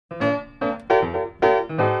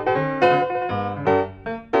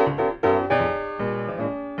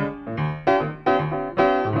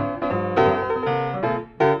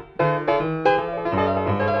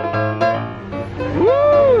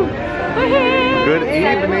Good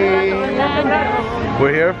evening.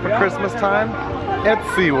 We're here for Christmas time at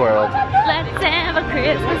SeaWorld. Let's have a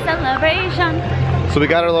Christmas celebration. So we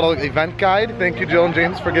got our little event guide. Thank you, Jill and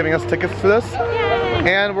James, for giving us tickets to this. Yay.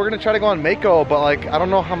 And we're gonna try to go on Mako, but like, I don't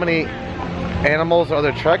know how many animals or other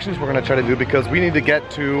attractions we're gonna try to do because we need to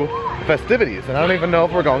get to the festivities. And I don't even know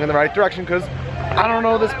if we're going in the right direction because I don't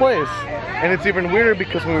know this place. And it's even weirder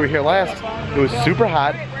because when we were here last, it was super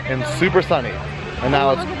hot and super sunny. And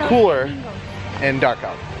now it's cooler and dark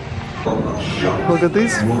out. Look at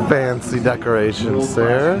these fancy decorations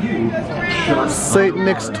there. St.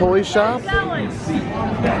 Nick's Toy Shop.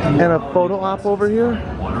 And a photo op over here.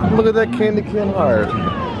 Look at that candy cane heart.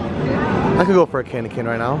 I could go for a candy cane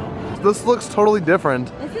right now. This looks totally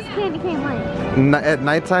different. This is candy cane light. At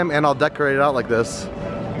nighttime, and I'll decorate it out like this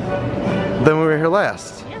than we were here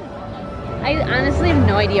last. I honestly have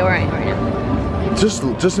no idea where I am right now.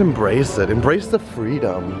 Just embrace it. Embrace the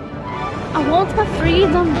freedom. I want my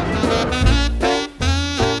freedom.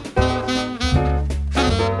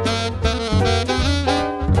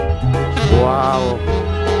 Wow.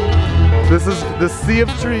 This is the sea of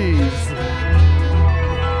trees.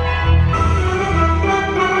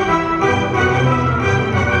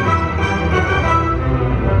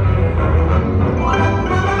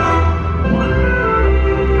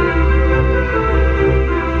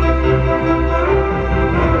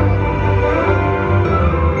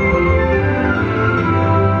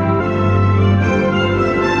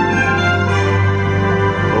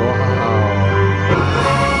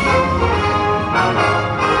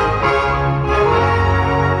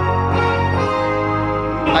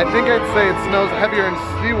 I think I'd say it snows heavier in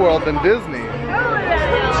SeaWorld than Disney.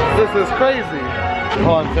 This is crazy.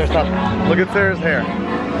 Hold on, Sarah, stop. Look at Sarah's hair.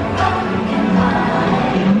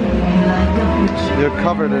 You're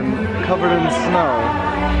covered in snow.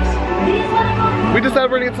 We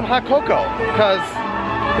decided we're gonna get some hot cocoa because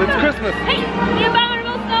it's Christmas. Hey, the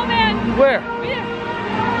abominable snowman. Where? Here.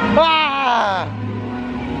 Ah!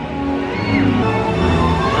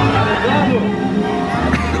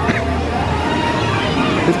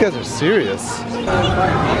 These guys are serious.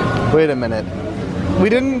 Wait a minute. We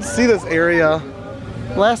didn't see this area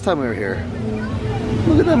last time we were here.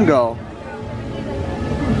 Look at them go.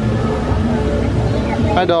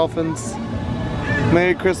 Hi, dolphins.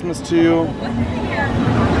 Merry Christmas to you.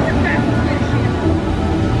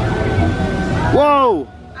 Whoa!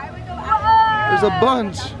 There's a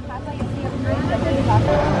bunch.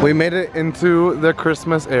 We made it into the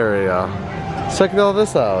Christmas area. Check all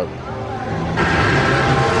this out.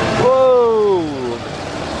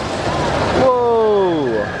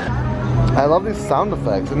 I love these sound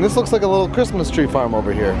effects, and this looks like a little Christmas tree farm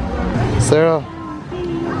over here. Sarah,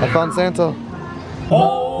 I found Santa. Ho,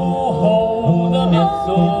 ho, the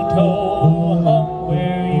mistletoe hung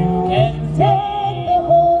where you can take the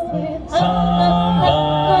horse with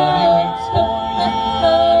somebody waits for you,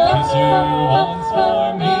 'cause you once for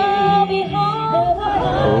me.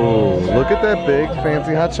 Oh, look at that big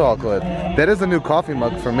fancy hot chocolate. That is a new coffee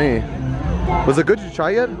mug for me. Was it good? Did you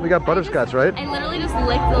try it? We got butterscotch, right? I literally just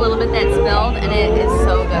licked a little bit that spilled and it is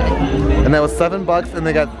so good. And that was $7 and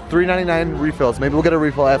they got $3.99 refills. Maybe we'll get a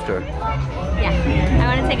refill after. Yeah, I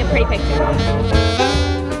want to take a pretty picture.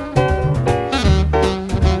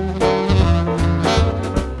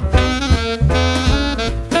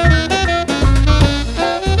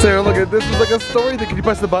 Sarah, look at this. Is like a story. Can you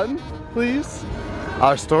press the button, please?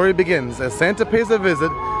 Our story begins as Santa pays a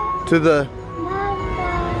visit to the...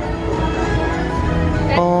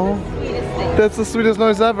 Oh, that's the sweetest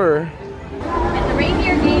noise ever. And the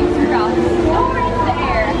reindeer gave Rudolph soar into the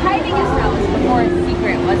air, hiding his nose before his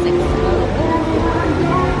secret was exposed.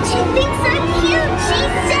 She thinks I'm cute. She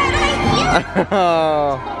said I'm cute.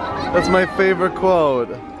 Oh, that's my favorite quote.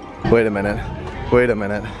 Wait a minute. Wait a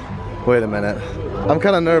minute. Wait a minute. I'm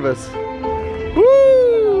kind of nervous.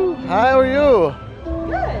 Woo! Hi, how are you?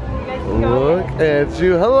 Good. You guys can go. Look at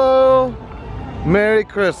you. Hello. Merry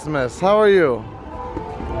Christmas. How are you?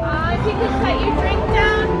 If you could cut your drink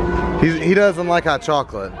down. He doesn't like hot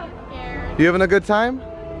chocolate. You having a good time?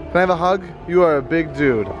 Can I have a hug? You are a big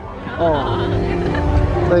dude. Oh.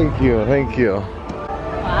 Thank you, thank you.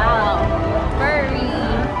 Wow. Furry.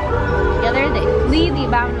 Together they flee the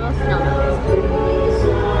abominable snowman.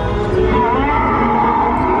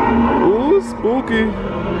 Ooh, spooky.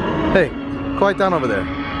 Hey, quiet down over there.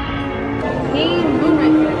 Hey,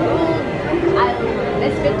 Moonraker, Island where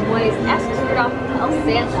Misfit Toys asks Rudolph to tell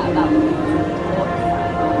Santa about toys.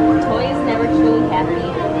 Toys never truly happy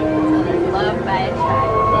until they're loved by a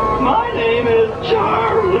child. My name is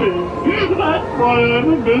Charlie. That's why I'm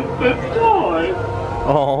a misfit toy.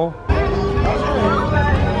 Oh.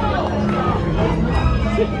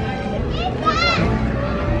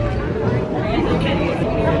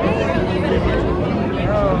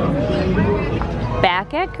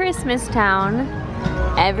 at Christmas Town.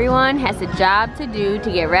 Everyone has a job to do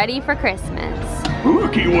to get ready for Christmas.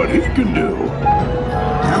 Looky what he can do.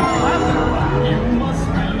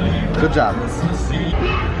 Good job.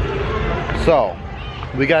 So,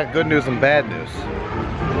 we got good news and bad news.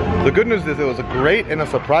 The good news is it was a great and a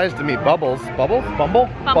surprise to meet Bumble, the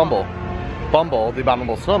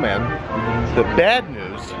abominable snowman. The bad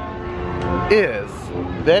news is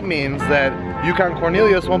that means that Yukon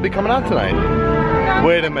Cornelius won't be coming out tonight.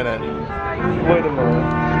 Wait a minute.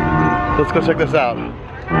 Let's go check this out.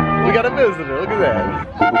 We got a visitor, look at that.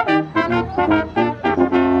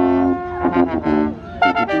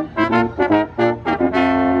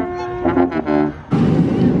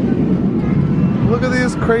 Look at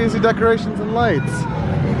these crazy decorations and lights.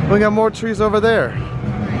 We got more trees over there.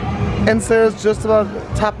 And Sarah's just about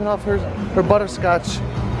topping off her butterscotch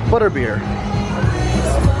butterbeer.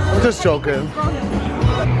 Just joking.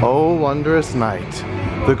 Oh, wondrous night.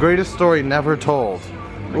 The greatest story never told.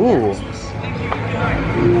 Ooh.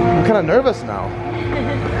 I'm kind of nervous now.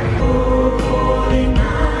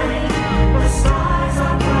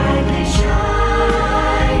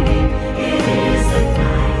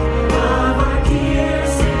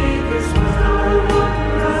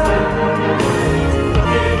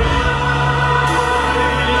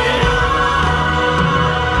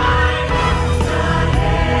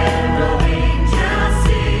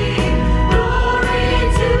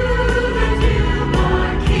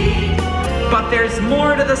 There's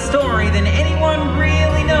more to the story than anyone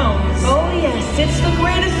really knows. Oh yes, it's the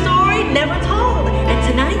greatest story never told. And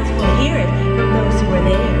tonight we'll hear it from those who were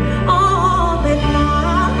there. All that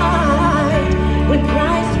night when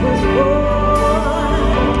Christ was born.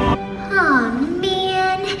 Oh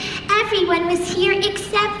man, everyone was here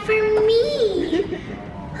except for me.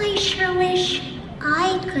 I sure wish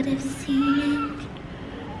I could have seen it.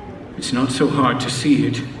 It's not so hard to see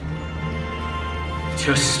it.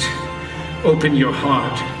 Just open your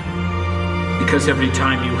heart, because every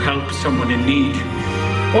time you help someone in need,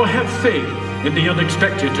 or have faith in the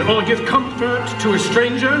unexpected, or give comfort to a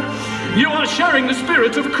stranger, you are sharing the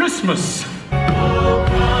spirit of Christmas.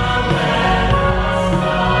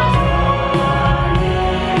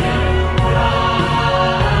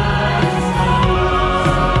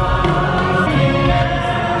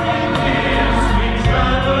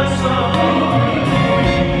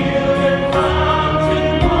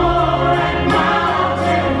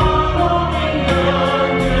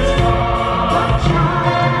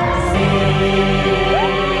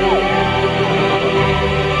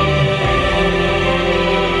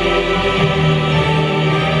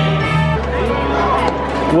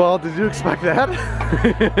 Well, did you expect that?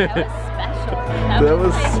 That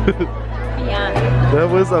was special. Yeah. That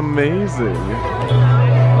was amazing.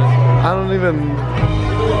 I don't even.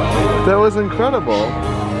 That was incredible.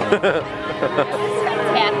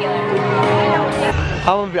 Spectacular. I'm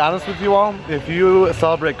gonna be honest with you all. If you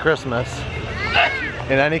celebrate Christmas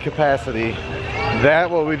in any capacity, that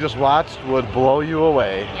what we just watched would blow you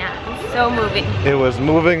away. Yeah, it was so moving. It was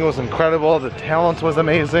moving. It was incredible. The talent was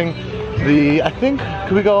amazing. I think,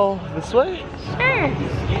 could we go this way? Sure.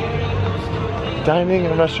 Dining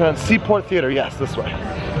and restaurant, Seaport Theater, yes, this way.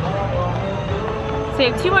 So we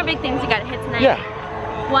have two more big things you gotta hit tonight. Yeah.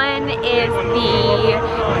 One is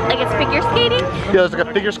it's figure skating. Yeah, there's like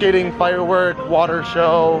a figure skating, firework, water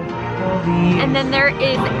show. And then there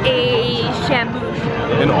is a shampoo show.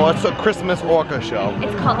 And it's a Christmas orca show.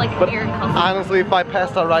 It's called like Weird Culture. Honestly, if I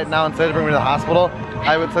passed out right now and said to bring me to the hospital,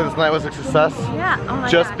 I would say this night was a success. Yeah, oh my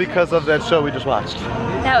Just gosh. because of that show we just watched.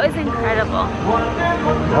 That was incredible.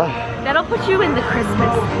 That'll put you in the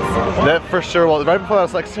Christmas. That for sure. Well, right before I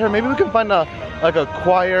was like, Sarah, maybe we can find a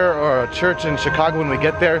choir or a church in Chicago when we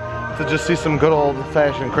get there to just see some good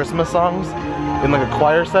old-fashioned Christmas songs in like a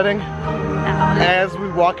choir setting. As we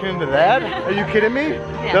walk into that, are you kidding me?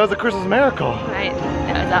 Yeah. That was a Christmas miracle. Right,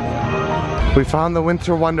 that was awesome. We found the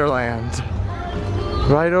Winter Wonderland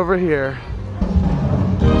right over here.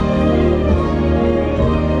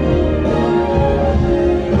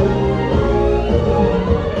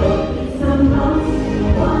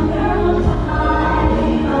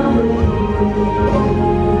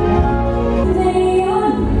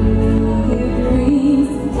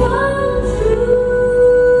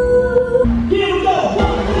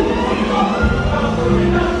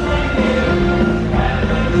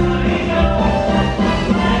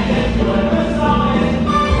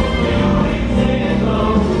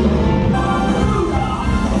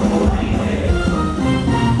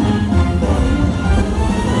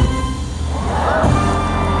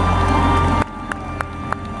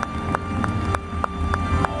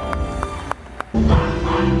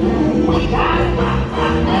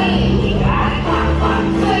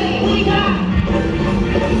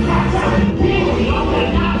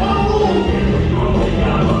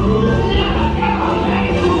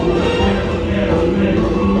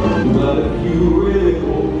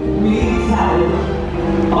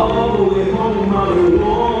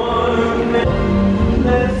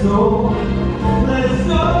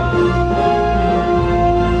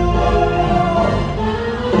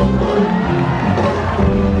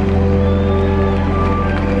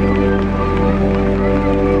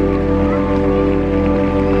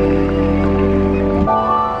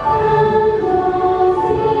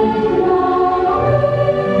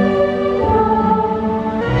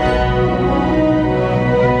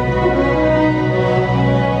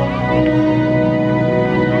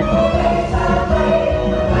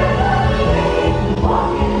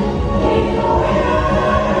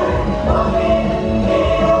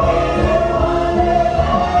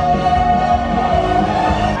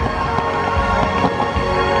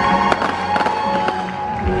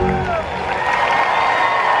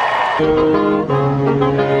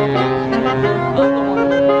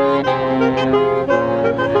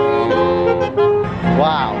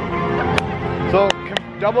 Wow. So,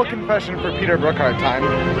 double confession for Peter Brookhart time.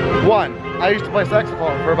 One, I used to play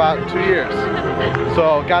saxophone for about 2 years.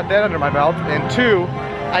 So, got that under my belt. And two,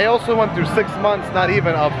 I also went through 6 months, not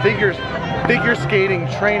even, of figure skating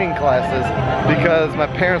training classes because my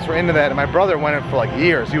parents were into that and my brother went in for like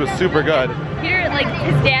years. He was super good. Peter, like,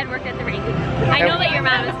 his dad worked at the rink. I know that your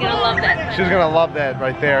mom is gonna love that. She's gonna love that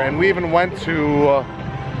right there. And we even went to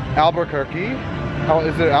Albuquerque. Oh,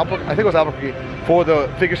 is it Albuquerque? I think it was Albuquerque for the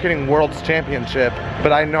figure skating world's championship.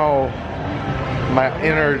 But I know my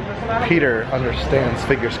inner Peter understands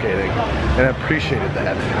figure skating and appreciated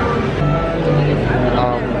that.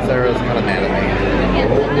 Sarah's kind of mad at me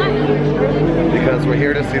because we're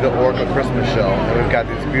here to see the Oracle Christmas show and we've got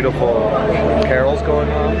these beautiful carols going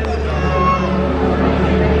on.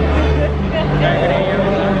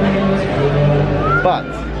 But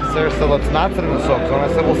Sarah said, let's not sit in the soak zone. I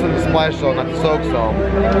said, we'll sit in the splash zone, not the soak zone.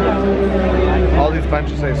 All these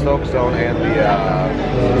benches say soak zone, and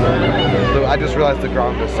I just realized the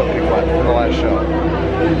ground is soaking wet from the last show.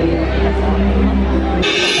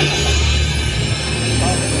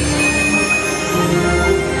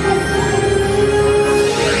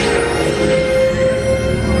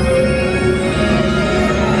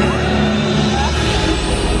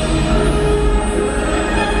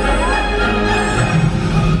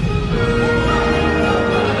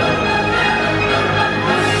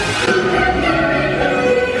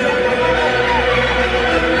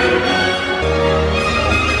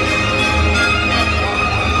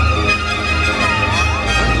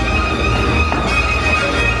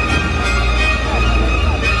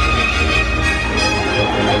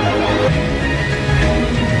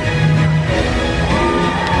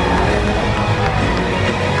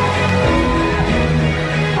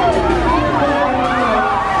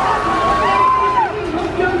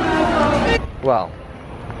 Well,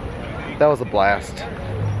 that was a blast.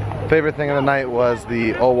 Favorite thing of the night was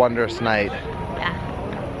the Oh Wondrous Night.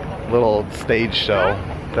 Yeah. Little stage show.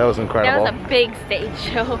 That was incredible. That was a big stage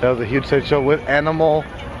show. That was a huge stage show with animal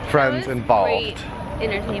friends involved. Great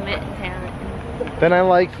entertainment and talent. Then I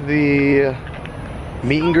liked the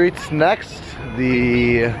meet and greets next.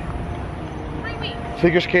 The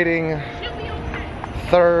figure skating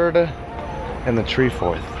third and the tree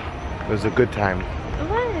fourth. It was a good time. It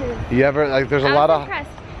was. You ever, like, there's a lot of,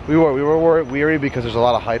 we were weary because there's a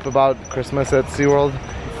lot of hype about Christmas at SeaWorld.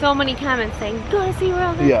 So many comments saying, go to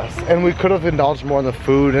SeaWorld. Yes, and we could have indulged more in the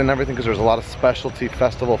food and everything because there's a lot of specialty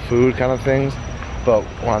festival food kind of things. But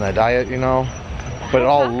we're on a diet, you know. But it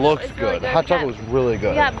all looks good. Hot chocolate was really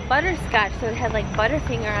good. We got butterscotch, so it had like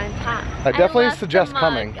Butterfinger on top. I definitely suggest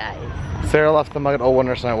coming. Guys. Sarah left the mug at Oh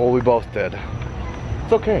Wondrous Night. Well, we both did.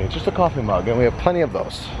 It's okay. It's just a coffee mug, and we have plenty of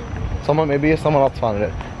those. Maybe someone else found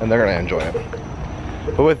it, and they're gonna enjoy it.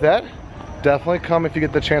 But with that, definitely come if you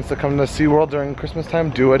get the chance to come to SeaWorld during Christmas time.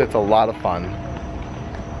 Do it. It's a lot of fun.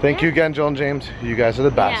 Thank you again, Jill and James. You guys are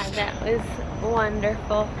the best. Yeah, that was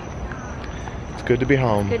wonderful. It's good to be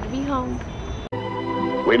home. Good to be home.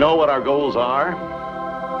 We know what our goals are.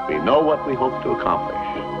 We know what we hope to accomplish.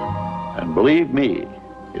 And believe me,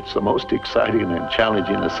 it's the most exciting and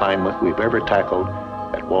challenging assignment we've ever tackled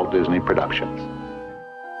at Walt Disney Productions.